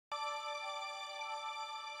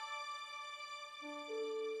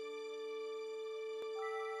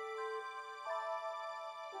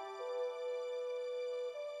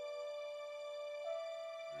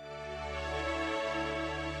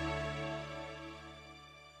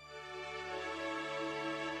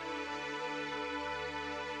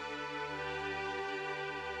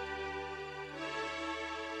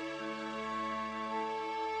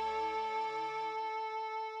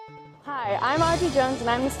Hi, I'm Audrey Jones and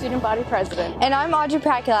I'm the Student Body President. And I'm Audrey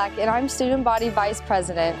Prakulak and I'm Student Body Vice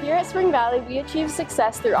President. Here at Spring Valley, we achieve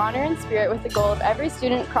success through honor and spirit with the goal of every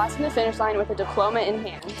student crossing the finish line with a diploma in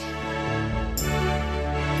hand.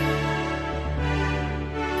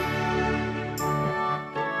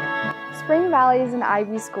 Spring Valley is an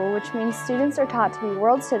IB school, which means students are taught to be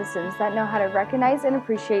world citizens that know how to recognize and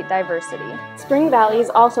appreciate diversity. Spring Valley is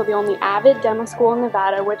also the only avid demo school in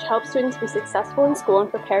Nevada, which helps students be successful in school and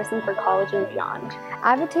prepares them for college and beyond.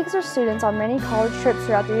 AVID takes our students on many college trips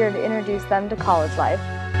throughout the year to introduce them to college life.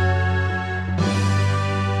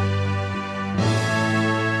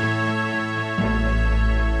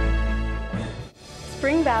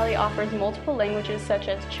 Spring Valley offers multiple languages such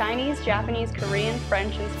as Chinese, Japanese, Korean,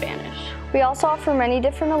 French, and Spanish. We also offer many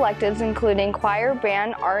different electives including choir,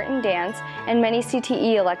 band, art, and dance, and many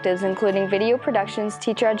CTE electives including video productions,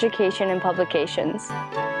 teacher education, and publications.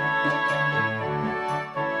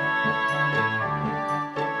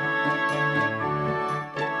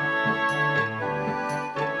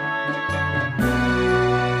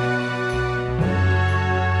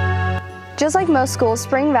 Just like most schools,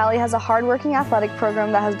 Spring Valley has a hard-working athletic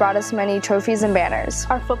program that has brought us many trophies and banners.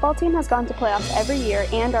 Our football team has gone to playoffs every year,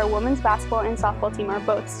 and our women's basketball and softball team are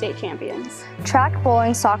both state champions. Track,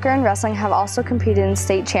 bowling, soccer, and wrestling have also competed in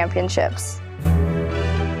state championships.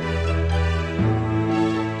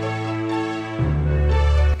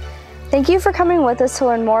 Thank you for coming with us to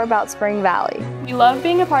learn more about Spring Valley. We love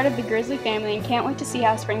being a part of the Grizzly family and can't wait to see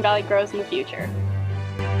how Spring Valley grows in the future.